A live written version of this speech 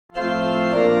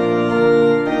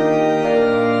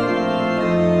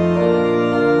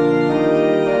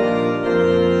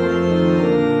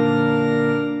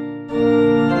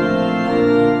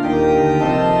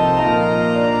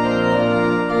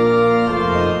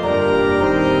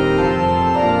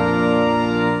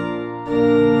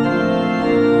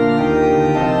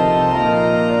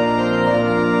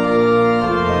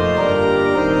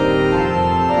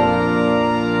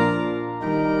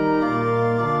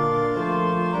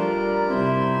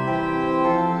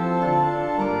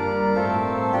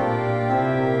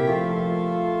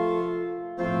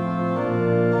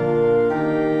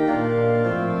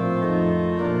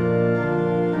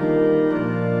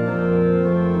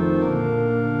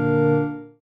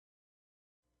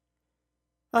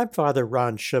I'm Father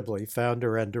Ron Shibley,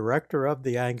 founder and director of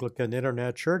the Anglican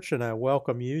Internet Church, and I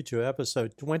welcome you to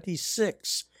episode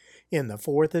 26 in the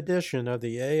fourth edition of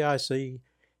the AIC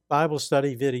Bible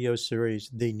study video series,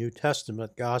 The New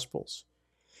Testament Gospels.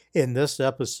 In this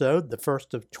episode, the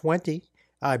first of 20,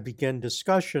 I begin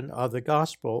discussion of the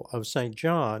Gospel of St.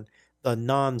 John, the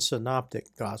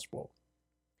non-synoptic Gospel.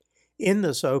 In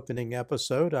this opening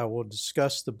episode, I will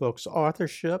discuss the book's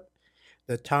authorship,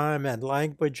 the time and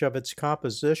language of its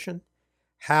composition,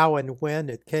 how and when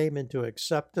it came into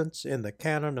acceptance in the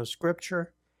canon of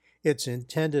Scripture, its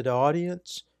intended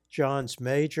audience, John's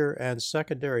major and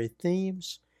secondary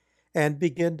themes, and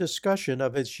begin discussion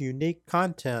of its unique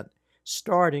content,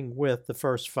 starting with the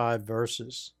first 5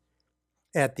 verses.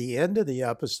 At the end of the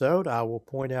episode, I will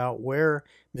point out where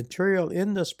material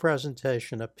in this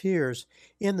presentation appears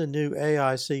in the new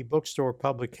AIC bookstore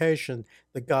publication,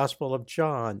 The Gospel of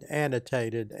John,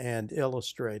 annotated and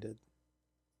illustrated.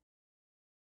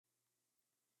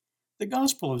 The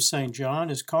Gospel of St. John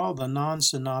is called the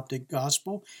non-synoptic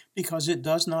Gospel because it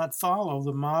does not follow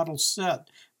the model set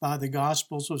by the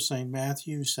Gospels of St.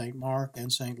 Matthew, St. Mark,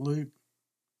 and St. Luke.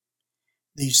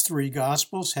 These 3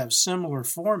 Gospels have similar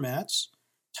formats,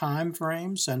 time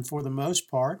frames, and for the most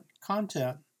part,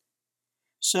 content.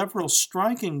 Several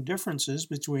striking differences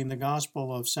between the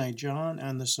Gospel of St. John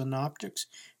and the Synoptics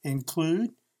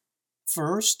include,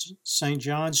 first, St.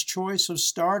 John's choice of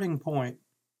starting point.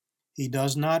 He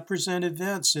does not present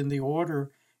events in the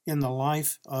order in the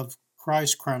life of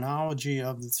Christ chronology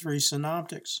of the 3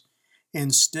 Synoptics.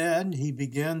 Instead, he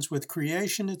begins with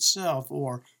creation itself,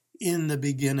 or in the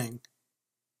beginning.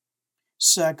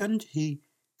 Second, he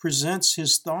presents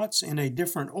his thoughts in a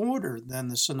different order than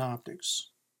the Synoptics.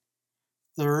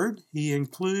 Third, he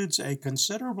includes a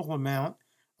considerable amount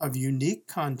of unique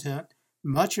content,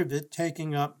 much of it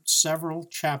taking up several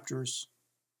chapters.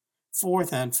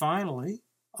 Fourth and finally,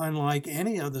 unlike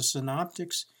any of the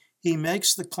Synoptics, he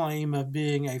makes the claim of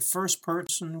being a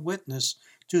first-person witness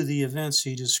to the events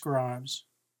he describes.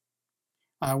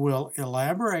 I will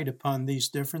elaborate upon these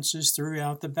differences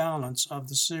throughout the balance of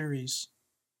the series.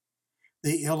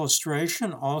 The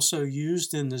illustration also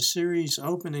used in the series'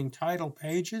 opening title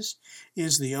pages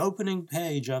is the opening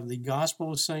page of the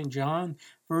Gospel of St. John,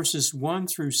 verses 1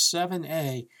 through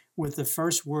 7a, with the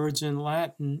first words in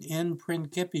Latin, in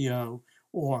principio,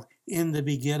 or in the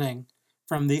beginning,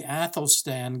 from the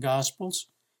Athelstan Gospels,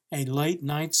 a late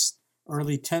 9th,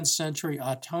 early 10th century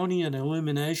Ottonian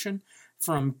illumination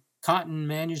from Cotton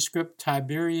manuscript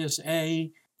Tiberius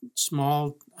A,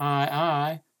 small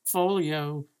ii,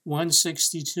 folio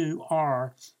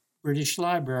 162R, British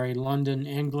Library, London,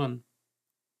 England.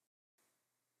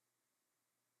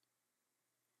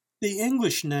 The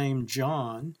English name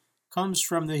John comes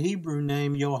from the Hebrew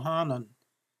name Yohanan,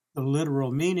 the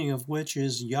literal meaning of which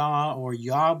is Yah or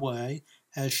Yahweh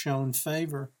has shown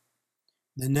favor.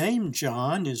 The name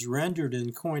John is rendered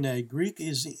in Koine Greek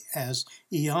as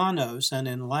Ioannos, and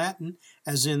in Latin,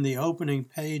 as in the opening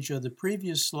page of the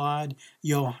previous slide,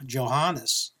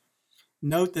 Johannes.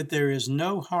 Note that there is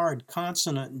no hard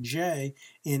consonant J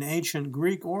in ancient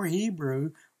Greek or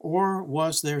Hebrew, or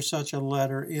was there such a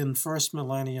letter in first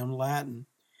millennium Latin.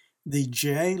 The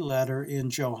J letter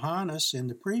in Johannes in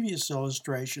the previous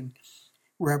illustration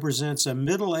represents a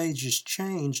Middle Ages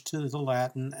change to the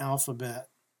Latin alphabet.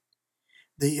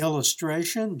 The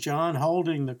illustration, John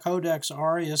holding the Codex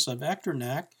Aureus of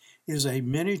Echternach, is a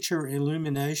miniature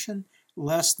illumination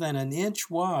less than an inch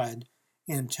wide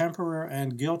in tempera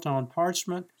and gilt on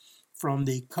parchment from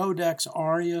the Codex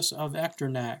Aureus of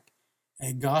Echternach,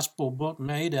 a gospel book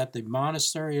made at the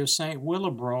monastery of St.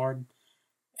 Willibrord,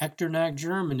 Echternach,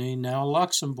 Germany, now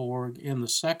Luxembourg, in the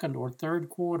 2nd or 3rd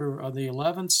quarter of the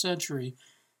 11th century.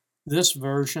 This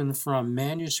version from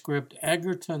manuscript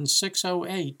Egerton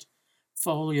 608,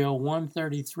 folio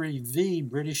 133V,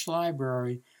 British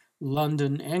Library,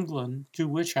 London, England, to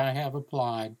which I have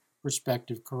applied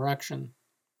respective correction.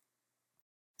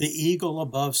 The eagle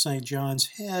above St. John's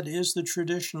head is the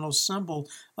traditional symbol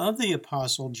of the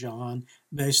Apostle John,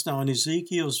 based on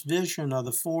Ezekiel's vision of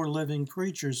the 4 living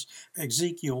creatures,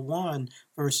 Ezekiel 1,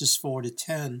 verses 4 to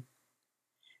 10.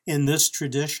 In this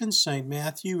tradition, St.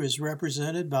 Matthew is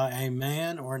represented by a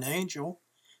man or an angel,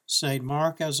 St.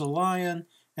 Mark as a lion,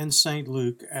 and St.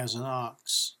 Luke as an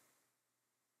ox.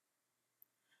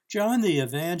 John the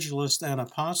Evangelist and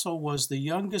Apostle was the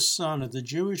youngest son of the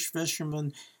Jewish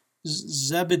fisherman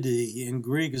Zebedee, in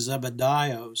Greek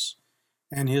Zebedios,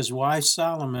 and his wife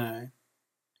Salome.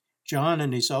 John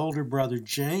and his older brother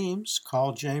James,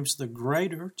 called James the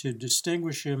Greater to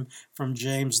distinguish him from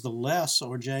James the Less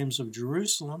or James of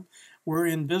Jerusalem, were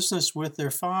in business with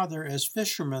their father as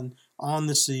fishermen on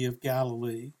the Sea of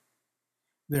Galilee.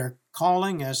 Their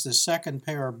calling as the second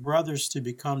pair of brothers to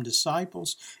become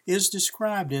disciples is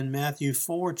described in Matthew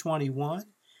 4:21,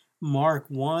 Mark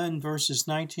 1 verses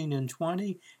 19 and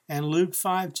 20, and Luke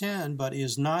 5:10, but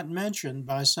is not mentioned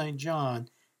by St. John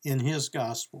in his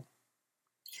gospel.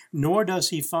 Nor does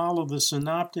he follow the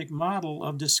synoptic model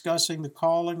of discussing the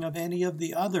calling of any of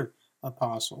the other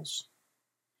apostles.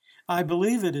 I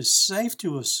believe it is safe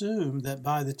to assume that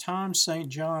by the time St.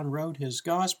 John wrote his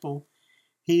gospel,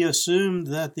 he assumed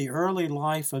that the early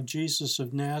life of Jesus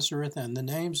of Nazareth and the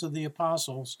names of the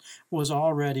apostles was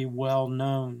already well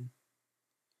known.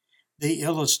 The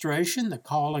illustration, the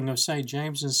calling of St.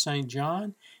 James and St.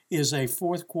 John, is a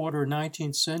 4th quarter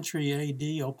 19th century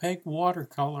AD opaque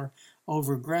watercolor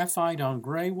over graphite on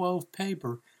gray wove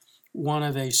paper, one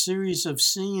of a series of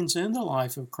scenes in the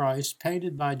life of Christ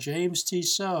painted by James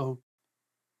Tissot.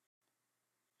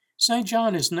 St.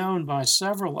 John is known by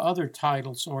several other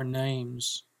titles or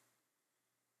names.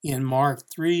 In Mark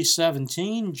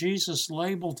 3:17, Jesus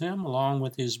labeled him, along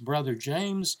with his brother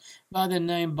James, by the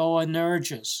name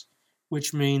Boanerges,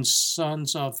 which means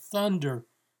sons of thunder,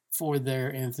 for their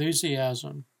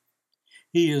enthusiasm.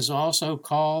 He is also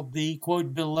called the,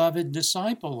 quote, beloved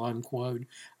disciple, unquote,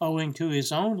 owing to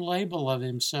his own label of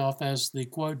himself as the,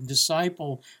 quote,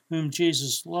 disciple whom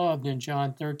Jesus loved in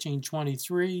John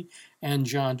 13:23 and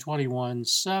John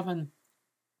 21:7,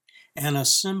 and a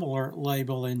similar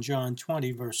label in John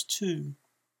 20, verse 2.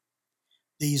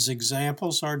 These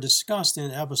examples are discussed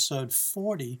in episode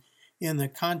 40 in the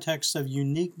context of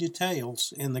unique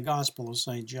details in the Gospel of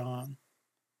St. John.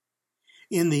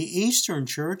 In the Eastern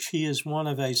Church, he is one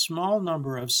of a small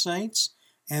number of saints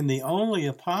and the only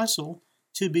apostle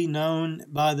to be known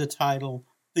by the title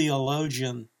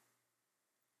theologian.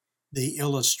 The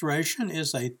illustration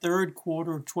is a 3rd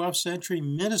quarter 12th century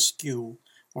minuscule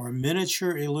or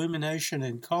miniature illumination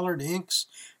in colored inks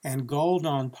and gold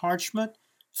on parchment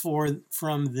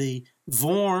from the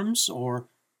Worms, or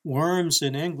Worms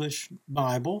in English,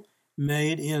 Bible,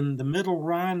 made in the Middle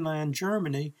Rhineland,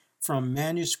 Germany, from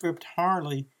Manuscript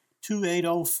Harley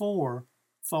 2804,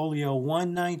 folio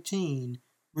 119,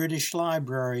 British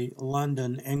Library,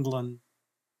 London, England.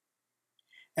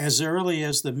 As early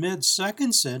as the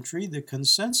mid-2nd century, the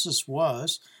consensus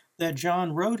was that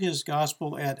John wrote his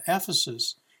gospel at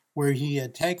Ephesus, where he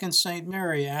had taken St.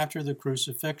 Mary after the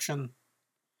crucifixion.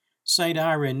 St.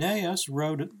 Irenaeus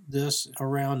wrote this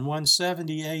around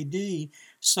 170 AD,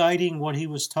 citing what he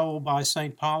was told by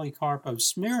St. Polycarp of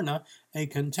Smyrna, a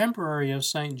contemporary of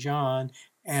St. John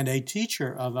and a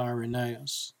teacher of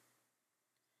Irenaeus.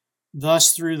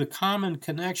 Thus, through the common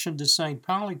connection to St.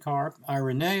 Polycarp,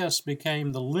 Irenaeus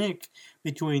became the link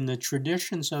between the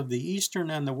traditions of the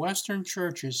Eastern and the Western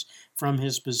churches from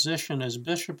his position as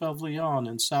Bishop of Lyon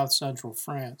in south-central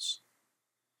France.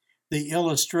 The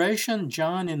illustration,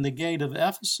 John in the Gate of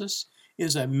Ephesus,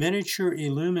 is a miniature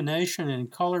illumination in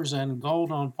colors and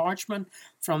gold on parchment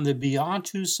from the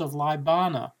Beatus of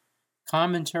Libana,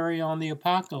 commentary on the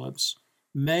Apocalypse,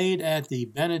 made at the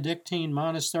Benedictine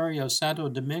monastery of Santo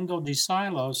Domingo de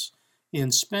Silos in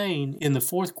Spain in the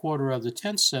 4th quarter of the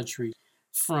 10th century,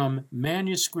 from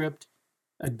manuscript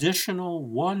additional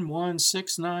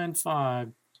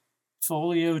 11695,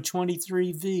 folio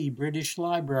 23V, British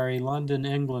Library, London,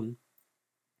 England.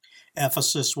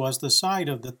 Ephesus was the site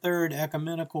of the Third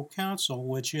Ecumenical Council,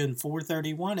 which in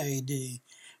 431 AD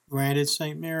granted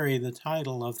St. Mary the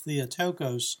title of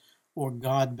Theotokos, or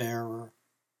God-bearer.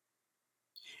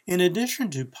 In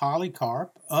addition to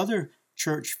Polycarp, other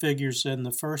church figures in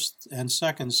the 1st and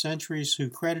 2nd centuries who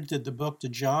credited the book to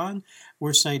John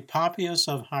were St. Papias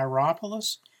of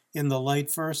Hierapolis in the late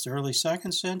 1st, early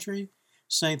 2nd century,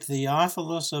 St.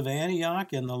 Theophilus of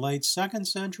Antioch in the late 2nd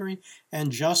century,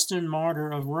 and Justin Martyr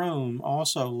of Rome,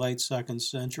 also late 2nd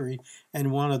century,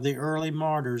 and one of the early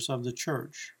martyrs of the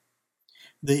Church.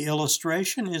 The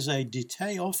illustration is a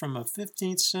detail from a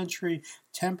 15th century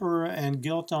tempera and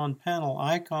gilt-on-panel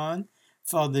icon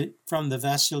from the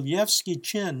Vasilyevsky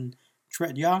Chin,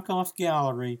 Tretyakov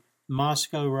Gallery,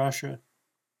 Moscow, Russia.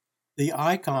 The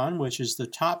icon, which is the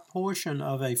top portion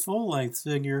of a full-length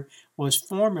figure, was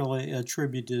formerly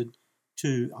attributed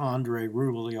to Andrei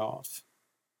Rublev.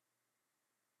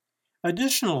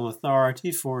 Additional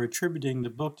authority for attributing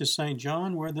the book to St.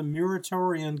 John were the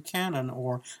Muratorian Canon,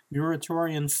 or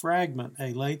Muratorian Fragment,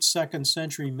 a late 2nd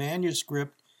century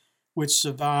manuscript which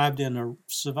survives in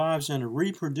a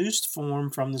reproduced form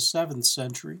from the 7th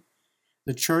century.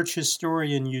 The church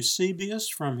historian Eusebius,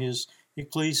 from his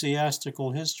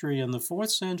ecclesiastical history in the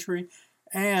 4th century,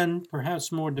 and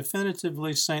perhaps more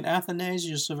definitively St.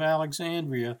 Athanasius of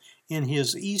Alexandria in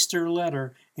his Easter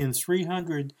letter in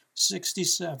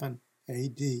 367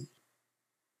 AD.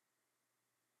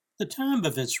 The time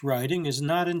of its writing is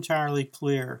not entirely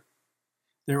clear.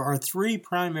 There are three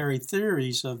primary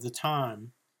theories of the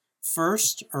time.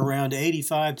 First, around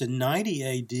 85 to 90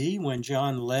 AD, when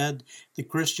John led the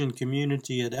Christian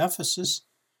community at Ephesus,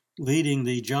 leading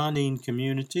the Johannine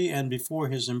community, and before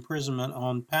his imprisonment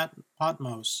on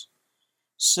Patmos.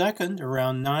 Second,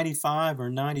 around 95 or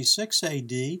 96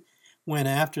 AD, when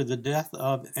after the death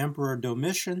of Emperor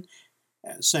Domitian,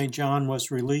 St. John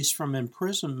was released from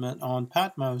imprisonment on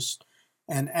Patmos,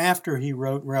 and after he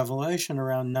wrote Revelation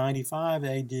around 95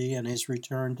 AD and his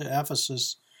return to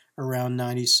Ephesus around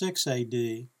 96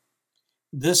 AD.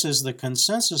 This is the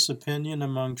consensus opinion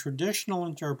among traditional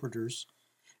interpreters.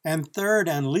 And third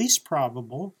and least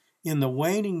probable, in the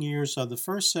waning years of the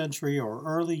first century or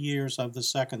early years of the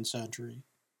second century.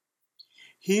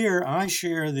 Here I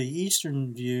share the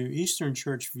Eastern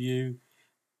Church view,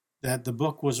 that the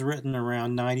book was written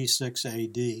around 96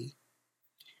 AD. The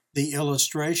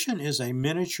illustration is a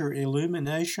miniature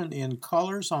illumination in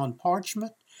colors on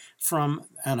parchment from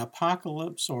an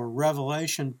Apocalypse or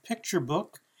Revelation picture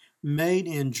book made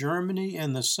in Germany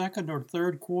in the second or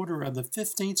third quarter of the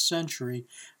 15th century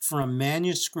from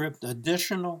manuscript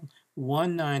additional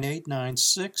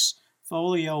 19896,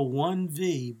 folio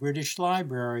 1V, British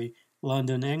Library,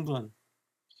 London, England.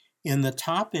 In the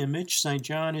top image, St.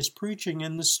 John is preaching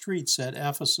in the streets at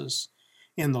Ephesus.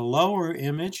 In the lower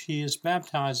image, he is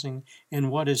baptizing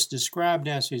in what is described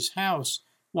as his house,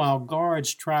 while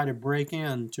guards try to break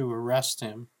in to arrest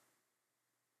him.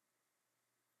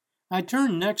 I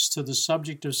turn next to the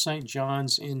subject of St.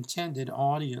 John's intended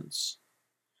audience.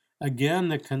 Again,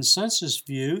 the consensus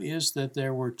view is that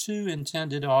there were two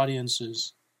intended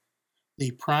audiences.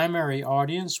 The primary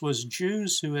audience was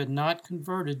Jews who had not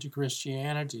converted to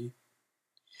Christianity.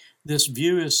 This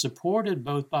view is supported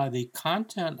both by the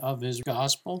content of his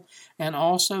gospel and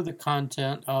also the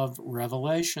content of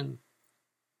Revelation.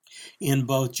 In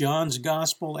both John's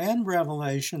Gospel and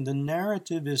Revelation, the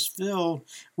narrative is filled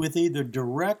with either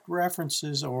direct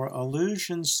references or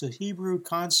allusions to Hebrew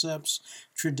concepts,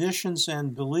 traditions,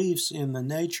 and beliefs in the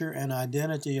nature and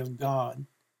identity of God.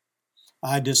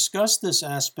 I discussed this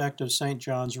aspect of St.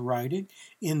 John's writing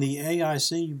in the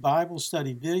AIC Bible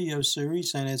Study video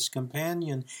series and its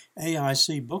companion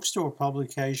AIC bookstore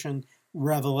publication,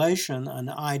 Revelation, an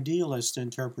Idealist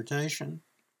Interpretation.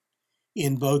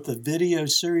 In both the video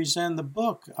series and the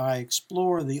book, I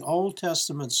explore the Old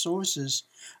Testament sources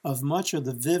of much of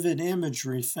the vivid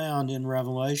imagery found in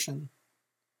Revelation.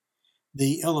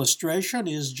 The illustration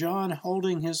is John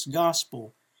holding his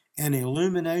gospel, an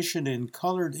illumination in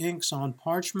colored inks on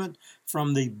parchment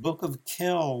from the Book of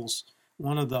Kells,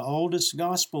 one of the oldest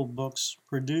gospel books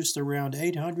produced around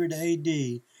 800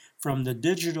 AD from the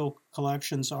Digital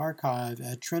Collections Archive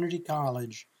at Trinity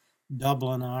College,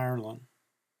 Dublin, Ireland.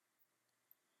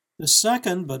 The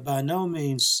second, but by no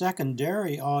means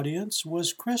secondary audience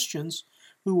was Christians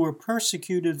who were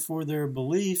persecuted for their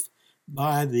belief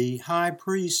by the high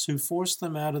priests who forced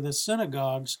them out of the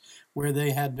synagogues where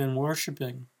they had been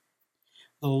worshiping.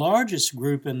 The largest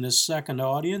group in this second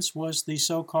audience was the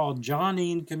so-called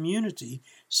Johannine community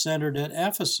centered at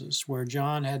Ephesus, where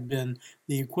John had been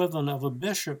the equivalent of a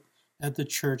bishop at the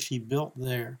church he built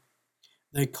there.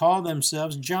 They call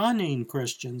themselves Johannine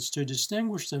Christians to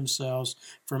distinguish themselves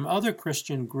from other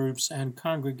Christian groups and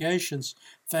congregations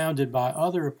founded by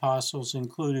other apostles,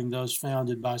 including those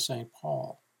founded by St.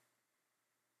 Paul.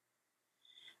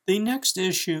 The next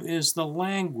issue is the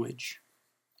language.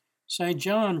 St.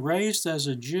 John, raised as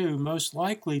a Jew, most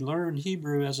likely learned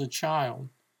Hebrew as a child.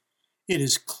 It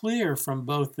is clear from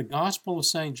both the Gospel of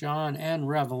St. John and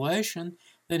Revelation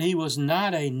that he was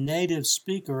not a native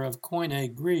speaker of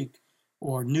Koine Greek,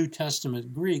 or New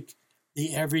Testament Greek,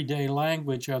 the everyday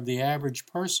language of the average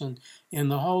person in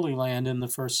the Holy Land in the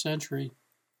first century.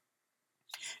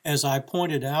 As I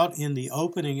pointed out in the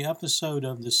opening episode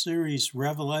of the series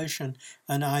Revelation,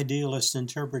 an Idealist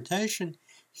Interpretation,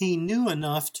 he knew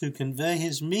enough to convey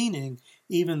his meaning,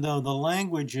 even though the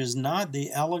language is not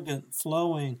the elegant,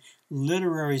 flowing,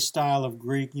 literary style of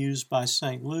Greek used by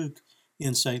St. Luke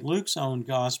in St. Luke's own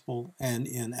Gospel and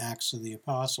in Acts of the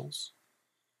Apostles.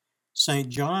 St.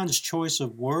 John's choice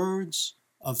of words,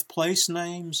 of place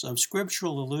names, of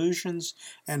scriptural allusions,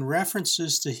 and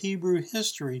references to Hebrew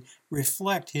history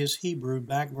reflect his Hebrew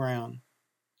background.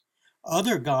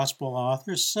 Other Gospel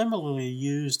authors similarly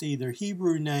used either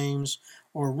Hebrew names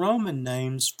or Roman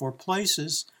names for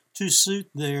places to suit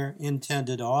their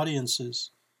intended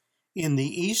audiences. In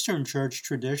the Eastern Church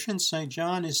tradition, St.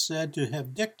 John is said to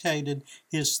have dictated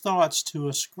his thoughts to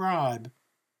a scribe.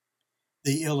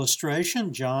 The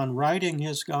illustration, John writing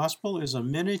his gospel, is a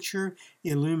miniature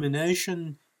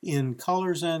illumination in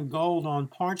colors and gold on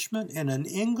parchment, and an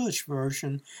English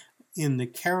version in the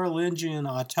Carolingian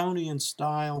Ottonian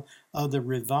style of the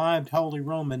revived Holy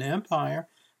Roman Empire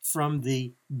from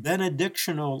the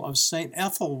Benedictional of St.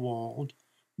 Ethelwald,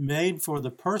 made for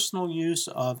the personal use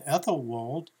of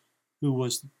Ethelwald, who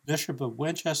was Bishop of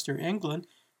Winchester, England,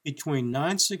 between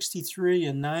 963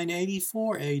 and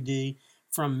 984 AD,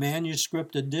 from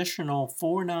manuscript additional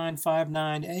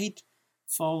 49598,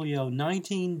 folio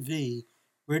 19V,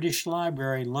 British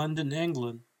Library, London,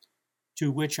 England,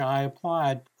 to which I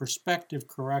applied perspective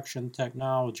correction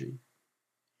technology.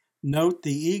 Note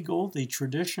the eagle, the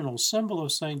traditional symbol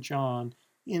of St. John,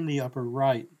 in the upper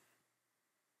right.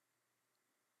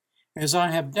 As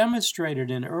I have demonstrated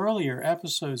in earlier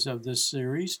episodes of this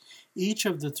series, each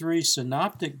of the three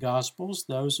synoptic Gospels,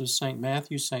 those of St.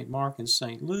 Matthew, St. Mark, and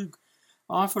St. Luke,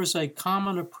 offers a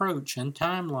common approach and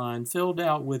timeline filled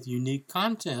out with unique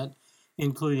content,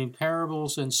 including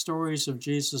parables and stories of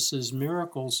Jesus'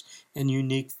 miracles and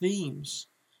unique themes.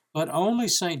 But only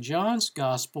St. John's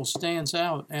Gospel stands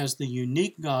out as the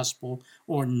unique Gospel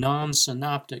or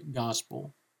non-synoptic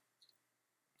Gospel.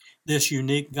 This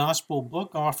unique Gospel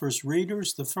book offers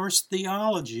readers the first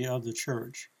theology of the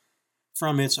Church.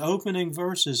 From its opening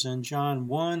verses in John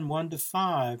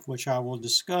 1:1-5, which I will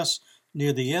discuss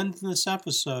near the end of this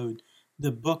episode,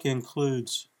 the book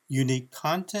includes unique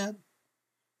content,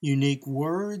 unique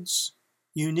words,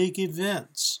 unique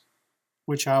events,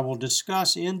 which I will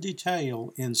discuss in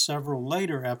detail in several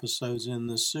later episodes in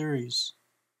this series.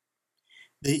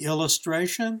 The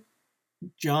illustration,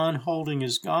 John holding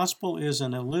his gospel, is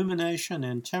an illumination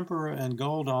in tempera and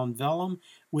gold on vellum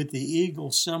with the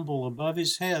eagle symbol above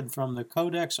his head from the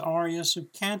Codex Aureus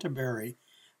of Canterbury,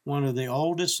 one of the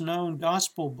oldest known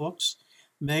gospel books,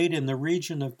 made in the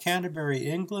region of Canterbury,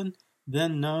 England,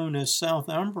 then known as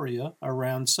Southumbria,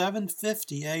 around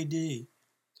 750 AD.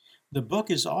 The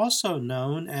book is also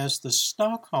known as the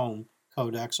Stockholm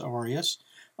Codex Aureus,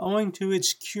 owing to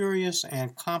its curious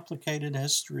and complicated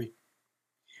history.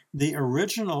 The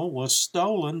original was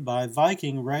stolen by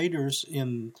Viking raiders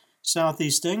in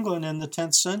southeast England in the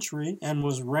 10th century and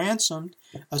was ransomed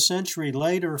a century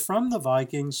later from the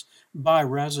Vikings by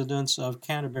residents of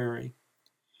Canterbury.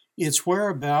 Its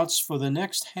whereabouts for the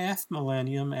next half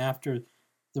millennium after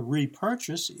the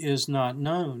repurchase is not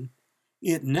known.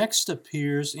 It next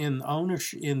appears in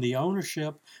the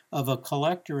ownership of a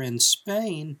collector in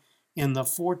Spain in the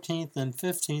 14th and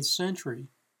 15th century.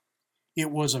 It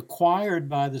was acquired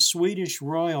by the Swedish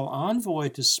royal envoy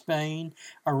to Spain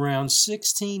around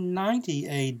 1690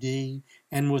 AD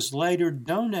and was later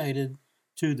donated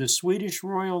to the Swedish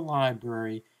Royal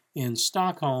Library in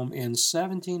Stockholm in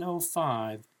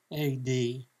 1705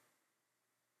 AD.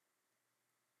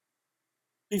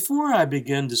 Before I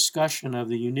begin discussion of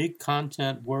the unique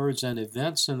content, words, and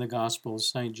events in the Gospel of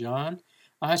St. John,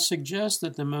 I suggest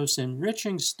that the most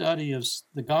enriching study of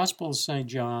the Gospel of St.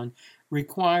 John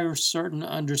requires certain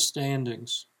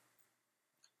understandings.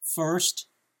 First,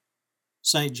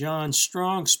 St. John's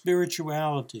strong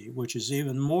spirituality, which is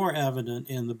even more evident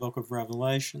in the book of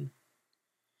Revelation.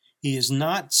 He is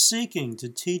not seeking to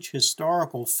teach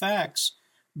historical facts,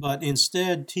 but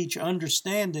instead teach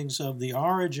understandings of the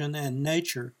origin and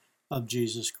nature of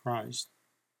Jesus Christ.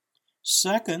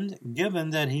 Second, given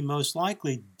that he most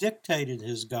likely dictated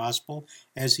his gospel,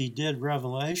 as he did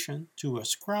Revelation, to a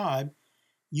scribe,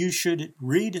 you should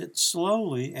read it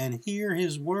slowly and hear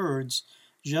his words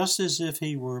just as if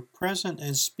he were present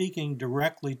and speaking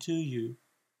directly to you.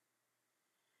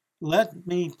 Let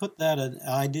me put that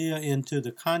idea into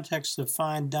the context of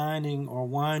fine dining or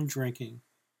wine drinking.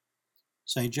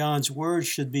 St. John's words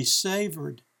should be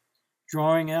savored,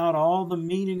 drawing out all the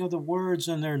meaning of the words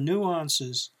and their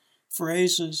nuances,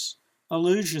 phrases,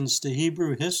 allusions to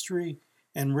Hebrew history,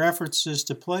 and references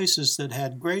to places that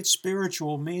had great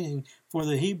spiritual meaning for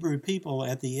the Hebrew people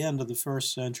at the end of the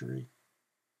first century.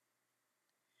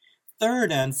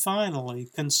 Third and finally,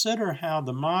 consider how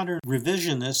the modern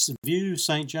revisionists view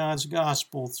St. John's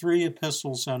Gospel, 3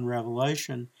 epistles, and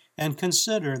Revelation, and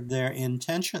consider their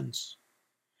intentions.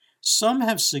 Some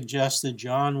have suggested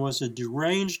John was a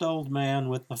deranged old man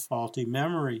with a faulty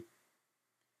memory.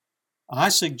 I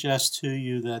suggest to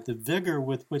you that the vigor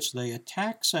with which they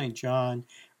attack St. John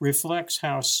reflects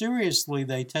how seriously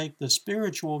they take the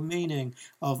spiritual meaning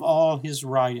of all his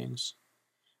writings.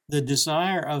 The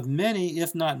desire of many,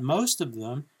 if not most of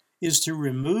them, is to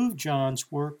remove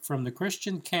John's work from the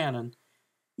Christian canon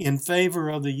in favor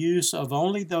of the use of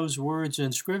only those words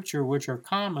in Scripture which are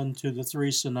common to the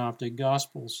three synoptic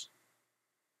Gospels.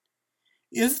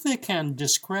 If they can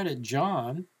discredit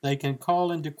John, they can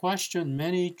call into question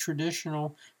many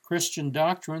traditional Christian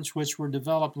doctrines which were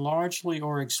developed largely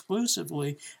or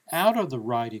exclusively out of the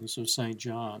writings of St.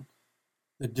 John.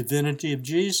 The divinity of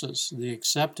Jesus, the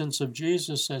acceptance of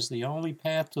Jesus as the only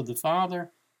path to the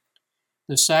Father,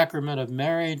 the sacrament of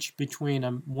marriage between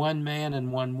one man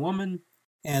and one woman,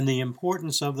 and the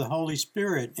importance of the Holy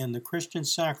Spirit in the Christian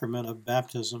sacrament of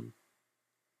baptism.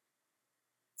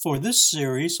 For this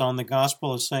series on the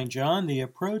Gospel of St. John, the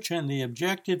approach and the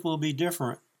objective will be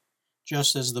different,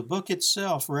 just as the book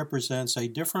itself represents a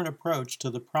different approach to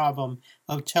the problem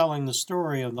of telling the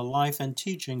story of the life and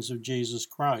teachings of Jesus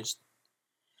Christ.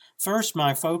 First,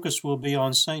 my focus will be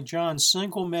on St. John's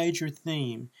single major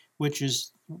theme, which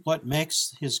is what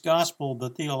makes his gospel the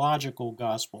theological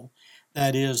gospel,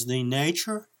 that is, the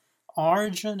nature,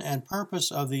 origin, and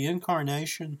purpose of the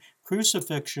incarnation,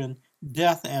 crucifixion,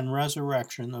 death, and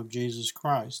resurrection of Jesus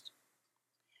Christ.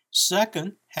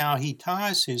 Second, how he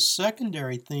ties his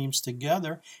secondary themes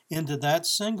together into that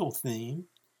single theme.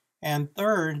 And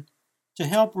third, to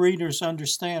help readers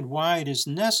understand why it is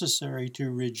necessary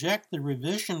to reject the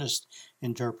revisionist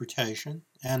interpretation.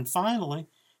 And finally,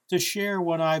 to share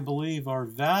what I believe are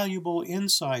valuable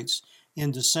insights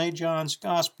into St. John's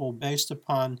Gospel based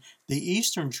upon the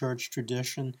Eastern Church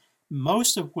tradition,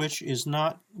 most of which is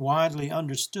not widely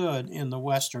understood in the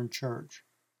Western Church.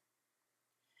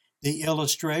 The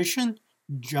illustration,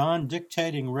 John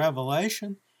dictating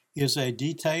Revelation, is a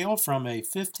detail from a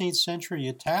 15th century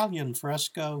Italian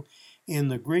fresco in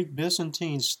the Greek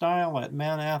Byzantine style at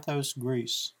Mount Athos,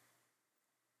 Greece.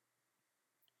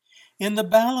 In the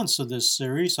balance of this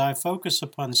series, I focus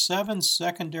upon 7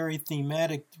 secondary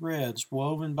thematic threads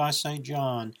woven by St.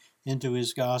 John into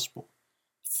his gospel.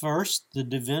 First, the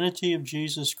divinity of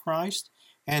Jesus Christ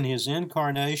and his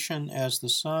incarnation as the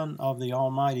Son of the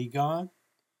Almighty God.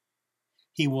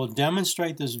 He will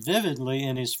demonstrate this vividly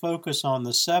in his focus on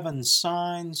the 7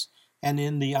 signs and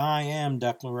in the I Am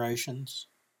declarations.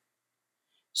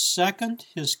 Second,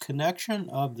 his connection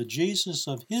of the Jesus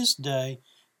of his day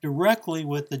directly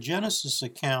with the Genesis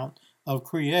account of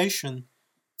creation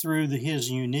through his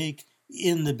unique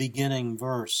in the beginning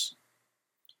verse.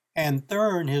 And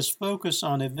third, his focus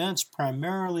on events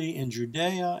primarily in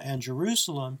Judea and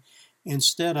Jerusalem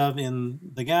instead of in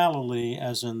the Galilee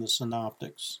as in the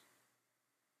Synoptics.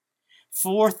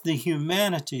 Fourth, the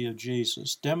humanity of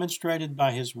Jesus, demonstrated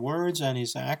by his words and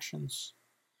his actions.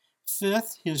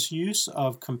 Fifth, his use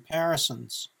of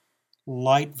comparisons,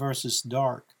 light versus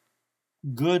dark,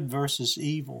 good versus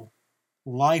evil,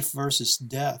 life versus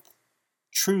death,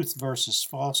 truth versus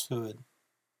falsehood.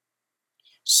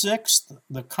 Sixth,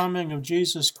 the coming of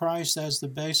Jesus Christ as the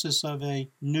basis of a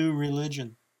new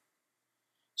religion.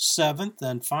 Seventh,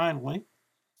 and finally,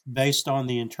 based on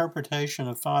the interpretation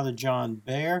of Father John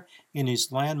Baer in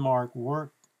his landmark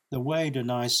work, The Way to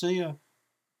Nicaea,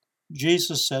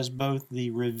 Jesus as both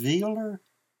the revealer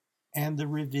and the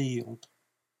revealed.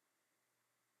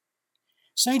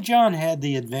 St. John had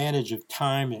the advantage of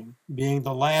timing, being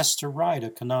the last to write a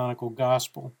canonical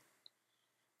gospel.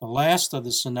 The last of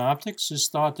the synoptics is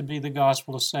thought to be the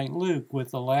Gospel of St. Luke, with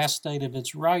the last date of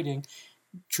its writing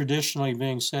traditionally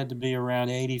being said to be around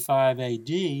 85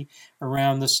 AD,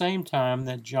 around the same time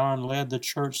that John led the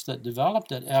church that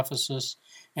developed at Ephesus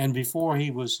and before he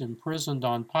was imprisoned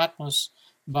on Patmos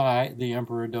by the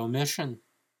Emperor Domitian.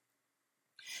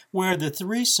 Where the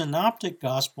 3 synoptic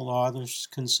gospel authors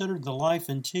considered the life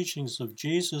and teachings of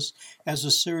Jesus as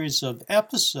a series of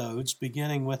episodes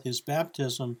beginning with his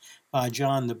baptism by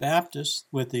John the Baptist,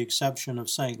 with the exception of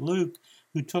St. Luke,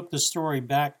 who took the story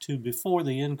back to before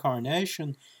the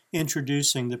incarnation,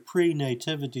 introducing the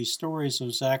pre-nativity stories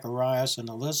of Zacharias and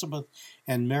Elizabeth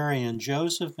and Mary and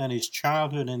Joseph and his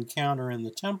childhood encounter in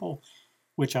the temple,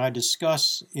 which I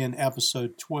discuss in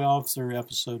episode 12 through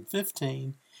episode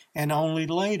 15, and only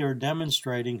later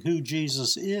demonstrating who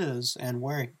Jesus is and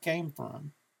where he came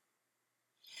from.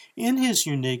 In his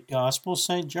unique gospel,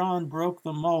 St. John broke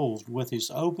the mold with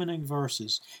his opening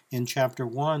verses in chapter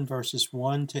 1, verses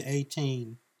 1 to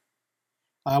 18.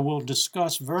 I will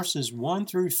discuss verses 1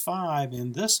 through 5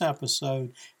 in this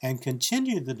episode and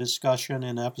continue the discussion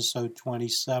in episode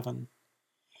 27.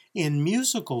 In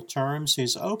musical terms,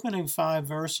 his opening 5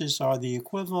 verses are the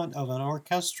equivalent of an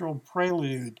orchestral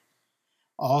prelude,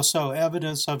 also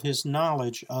evidence of his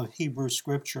knowledge of Hebrew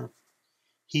Scripture.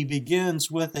 He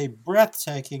begins with a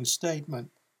breathtaking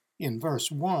statement in verse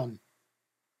 1.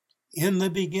 In the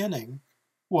beginning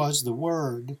was the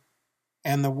Word,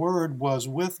 and the Word was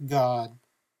with God,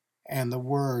 and the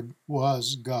Word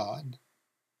was God.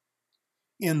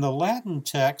 In the Latin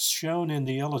text shown in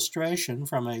the illustration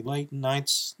from a late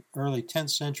 9th, early 10th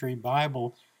century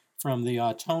Bible from the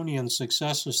Ottonian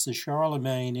successors to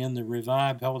Charlemagne in the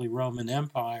revived Holy Roman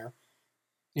Empire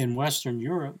in Western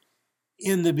Europe,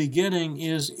 in the beginning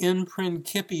is in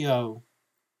principio.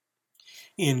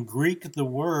 In Greek, the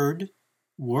word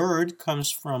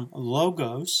comes from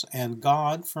logos and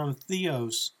God from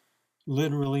theos,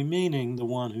 literally meaning the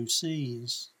one who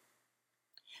sees.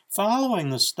 Following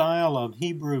the style of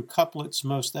Hebrew couplets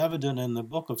most evident in the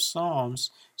book of Psalms,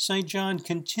 St. John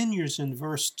continues in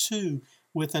verse 2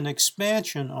 with an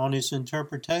expansion on his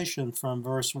interpretation from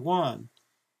verse 1.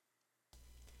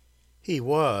 He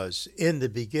was in the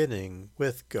beginning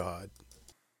with God.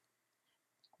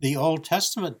 The Old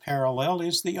Testament parallel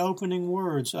is the opening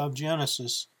words of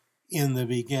Genesis, in the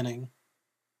beginning.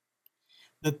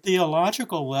 The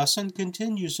theological lesson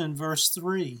continues in verse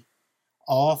 3.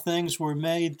 All things were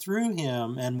made through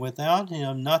him, and without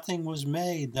him nothing was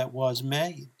made that was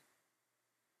made.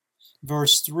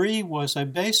 Verse 3 was a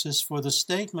basis for the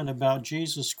statement about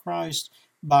Jesus Christ,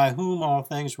 by whom all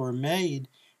things were made,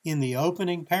 in the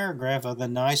opening paragraph of the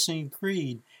Nicene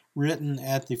Creed, written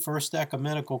at the First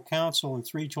Ecumenical Council in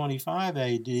 325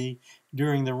 AD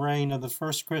during the reign of the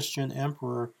first Christian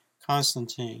emperor,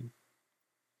 Constantine.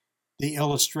 The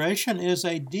illustration is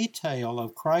a detail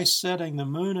of Christ setting the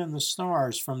moon and the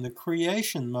stars from the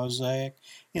creation mosaic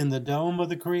in the Dome of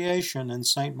the Creation in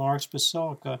St. Mark's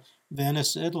Basilica,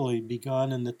 Venice, Italy,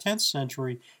 begun in the 10th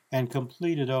century and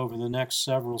completed over the next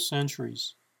several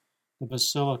centuries. The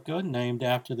basilica, named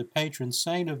after the patron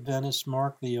saint of Venice,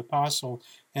 Mark the Apostle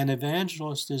and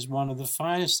Evangelist, is one of the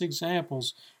finest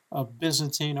examples of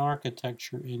Byzantine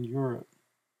architecture in Europe.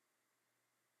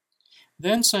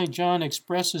 Then St. John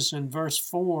expresses in verse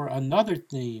 4 another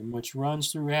theme which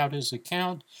runs throughout his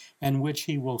account and which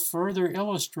he will further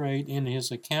illustrate in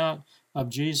his account of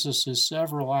Jesus'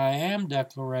 several I am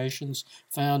declarations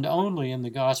found only in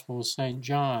the Gospel of St.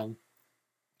 John.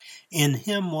 In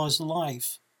him was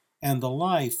life, and the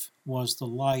life was the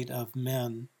light of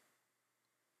men.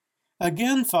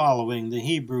 Again, following the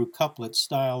Hebrew couplet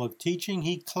style of teaching,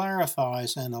 he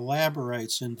clarifies and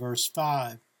elaborates in verse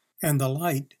 5. And the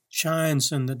light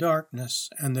shines in the darkness,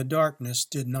 and the darkness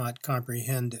did not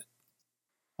comprehend it.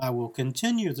 I will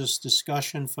continue this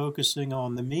discussion focusing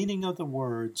on the meaning of the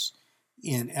words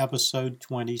in episode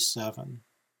 27.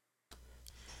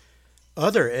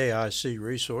 Other AIC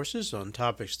resources on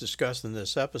topics discussed in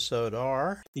this episode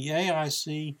are the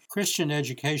AIC Christian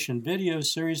Education video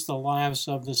series, The Lives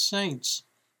of the Saints.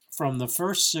 From the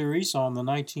first series on the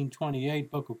 1928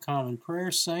 Book of Common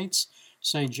Prayer Saints,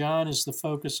 St. John is the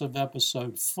focus of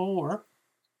episode 4,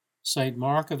 St.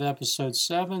 Mark of episode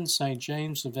 7, St.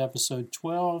 James of episode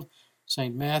 12,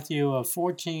 St. Matthew of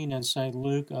 14, and St.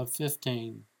 Luke of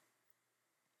 15.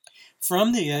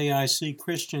 From the AIC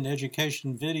Christian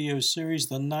Education video series,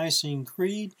 The Nicene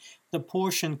Creed, the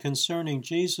portion concerning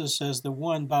Jesus as the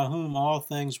one by whom all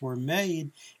things were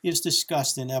made is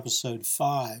discussed in episode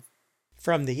 5.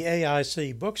 From the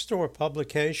AIC Bookstore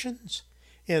publications,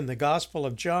 in the Gospel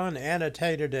of John,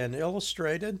 annotated and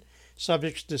illustrated,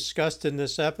 subjects discussed in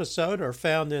this episode are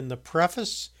found in the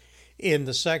preface, in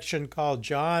the section called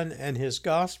John and His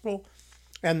Gospel,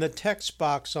 and the text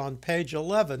box on page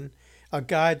 11, a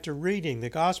guide to reading the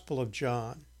Gospel of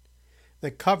John.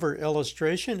 The cover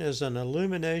illustration is an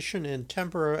illumination in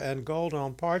tempera and gold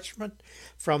on parchment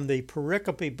from the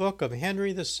Pericope Book of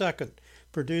Henry II,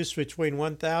 produced between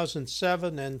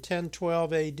 1007 and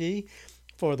 1012 AD,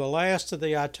 for the last of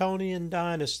the Ottonian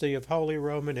dynasty of Holy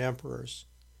Roman Emperors.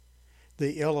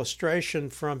 The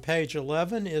illustration from page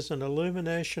 11 is an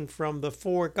illumination from the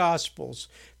Four Gospels,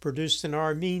 produced in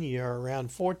Armenia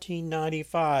around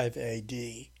 1495 AD.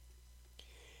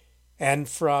 And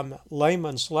from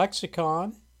Layman's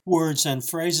Lexicon, words and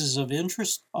phrases of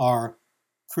interest are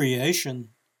creation,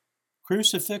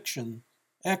 crucifixion,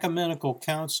 ecumenical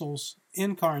councils,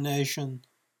 incarnation,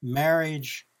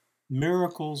 marriage,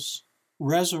 miracles,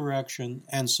 resurrection,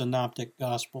 and synoptic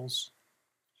gospels.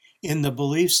 In the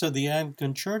beliefs of the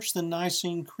Anglican Church, the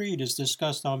Nicene Creed is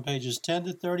discussed on pages 10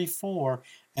 to 34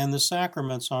 and the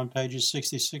sacraments on pages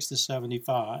 66 to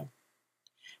 75.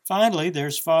 Finally,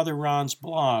 there's Father Ron's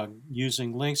blog,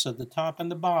 using links at the top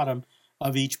and the bottom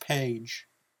of each page.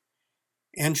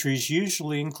 Entries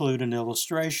usually include an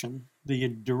illustration. The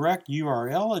direct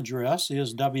URL address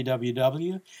is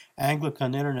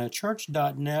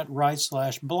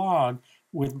www.anglicaninternetchurch.net/blog,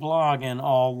 with blog in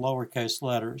all lowercase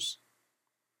letters.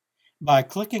 By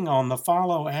clicking on the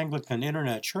Follow Anglican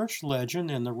Internet Church legend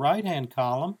in the right-hand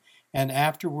column and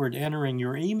afterward entering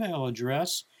your email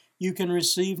address, you can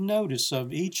receive notice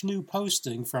of each new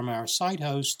posting from our site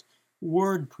host,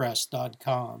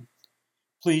 WordPress.com.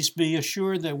 Please be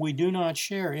assured that we do not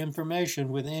share information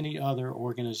with any other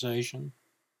organization.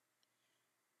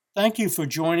 Thank you for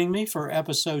joining me for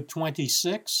episode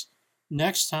 26.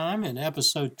 Next time, in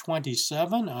episode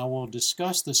 27, I will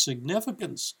discuss the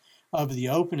significance of the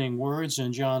opening words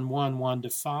in John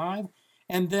 1:1-5,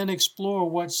 and then explore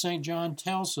what St. John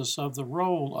tells us of the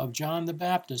role of John the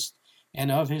Baptist and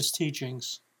of his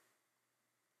teachings.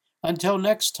 Until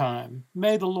next time,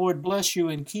 may the Lord bless you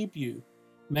and keep you.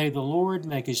 May the Lord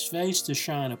make his face to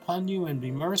shine upon you and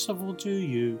be merciful to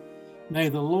you. May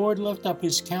the Lord lift up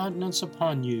his countenance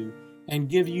upon you and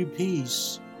give you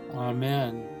peace.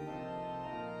 Amen.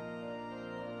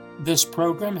 This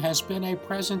program has been a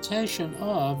presentation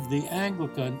of the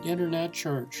Anglican Internet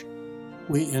Church.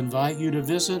 We invite you to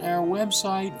visit our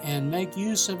website and make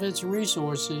use of its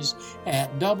resources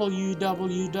at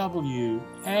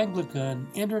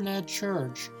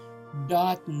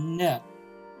www.anglicaninternetchurch.net.